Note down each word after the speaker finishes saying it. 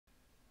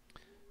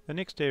The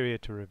next area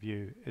to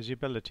review is the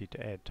ability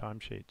to add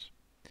timesheets.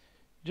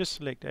 Just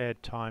select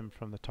Add Time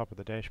from the top of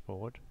the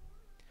dashboard,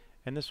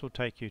 and this will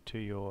take you to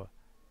your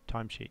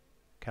timesheet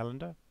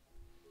calendar,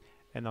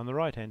 and on the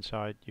right hand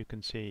side you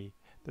can see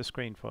the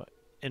screen for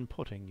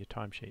inputting your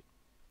timesheet.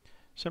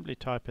 Simply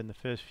type in the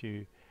first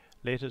few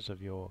letters of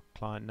your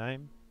client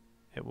name.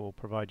 It will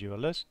provide you a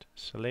list,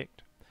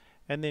 select,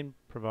 and then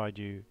provide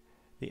you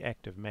the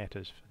active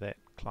matters for that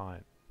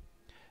client.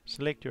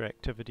 Select your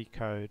activity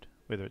code,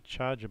 whether it's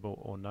chargeable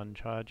or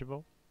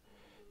non-chargeable.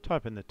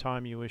 Type in the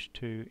time you wish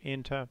to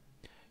enter.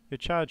 Your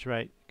charge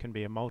rate can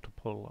be a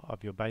multiple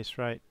of your base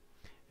rate,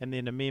 and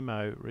then a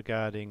memo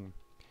regarding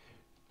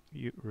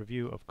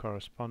review of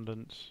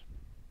correspondence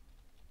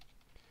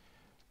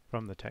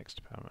from the tax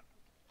department.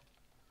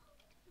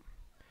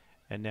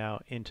 And now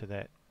enter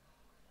that,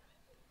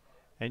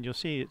 and you'll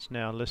see it's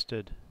now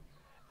listed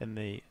in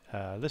the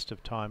list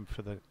of time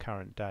for the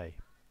current day.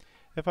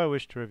 If I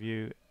wish to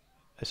review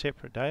a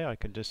separate day, I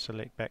can just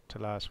select back to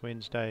last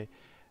Wednesday,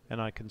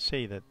 and I can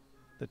see that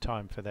the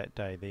time for that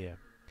day there.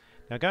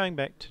 Now going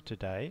back to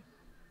today,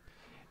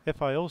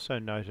 if I also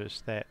notice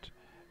that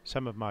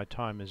some of my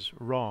time is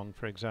wrong,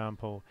 for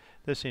example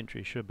this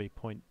entry should be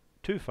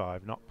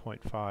 0.25 not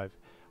 0.5,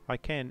 I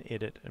can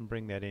edit and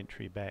bring that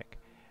entry back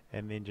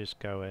and then just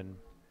go in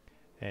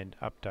and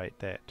update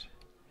that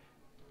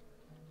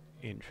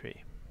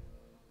entry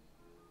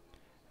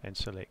and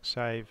select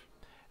Save,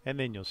 and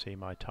then you'll see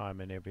my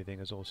time and everything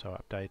is also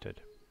updated.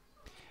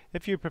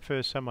 If you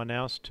prefer someone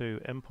else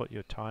to input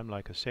your time,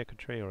 like a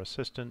secretary or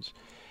assistant,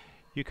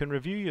 you can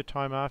review your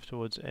time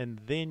afterwards,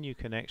 and then you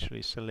can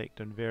actually select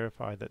and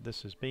verify that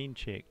this has been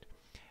checked,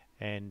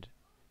 and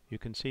you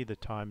can see the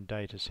time,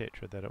 date,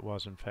 etc., that it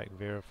was in fact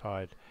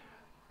verified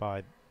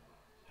by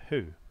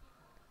who,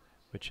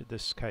 which in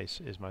this case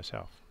is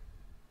myself.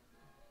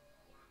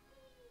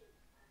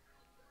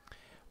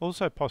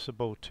 Also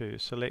possible to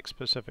select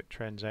specific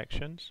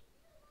transactions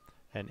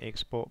and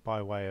export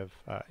by way of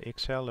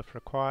Excel if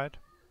required.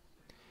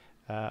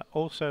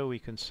 Also we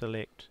can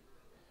select,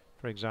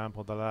 for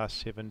example, the last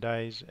 7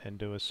 days and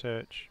do a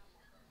search,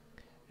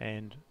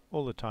 and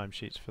all the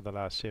timesheets for the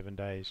last 7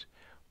 days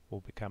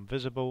will become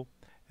visible,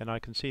 and I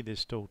can see there's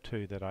still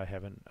 2 that I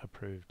haven't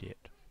approved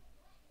yet.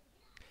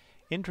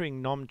 Entering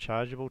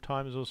non-chargeable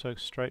time is also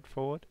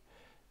straightforward.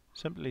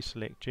 Simply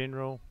select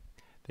General.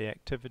 The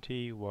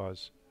activity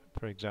was,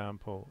 for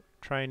example,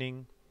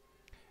 training.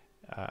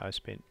 I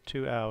spent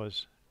 2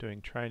 hours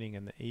doing training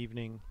in the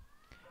evening.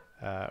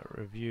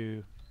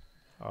 Review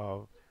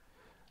of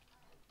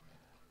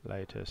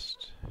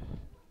latest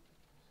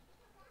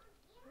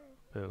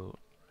bill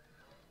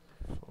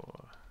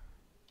for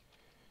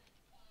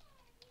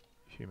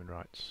human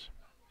rights,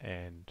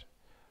 and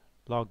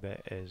log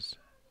that as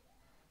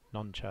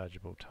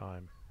non-chargeable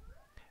time,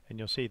 and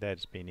you'll see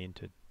that's been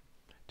entered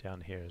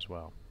down here as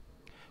well.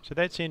 So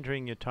that's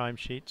entering your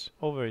timesheets,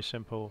 all very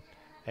simple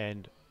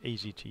and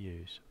easy to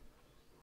use.